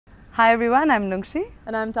Hi everyone, I'm Nungshi.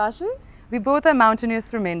 And I'm Tashi. We both are mountaineers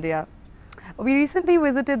from India. We recently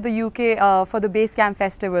visited the UK for the Base Camp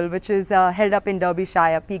Festival, which is held up in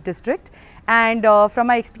Derbyshire, Peak District. And from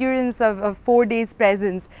my experience of 4 days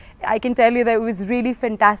presence, I can tell you that it was really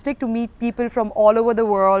fantastic to meet people from all over the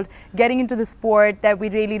world, getting into the sport that we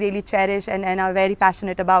really cherish and are very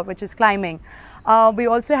passionate about, which is climbing. We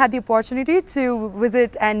also had the opportunity to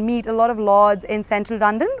visit and meet a lot of lords in central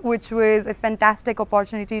London, which was a fantastic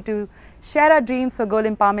opportunity to share our dreams for girl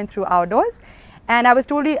empowerment through outdoors. And I was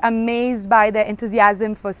totally amazed by their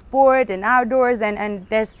enthusiasm for sport and outdoors, and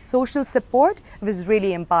their social support was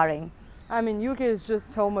really empowering. I mean, UK is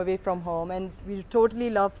just home away from home, and we totally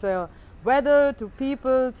love the weather, to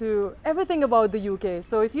people, to everything about the UK.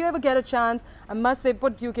 So if you ever get a chance, I must say,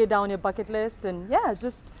 put UK down your bucket list, and yeah,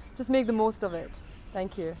 just make the most of it.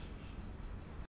 Thank you.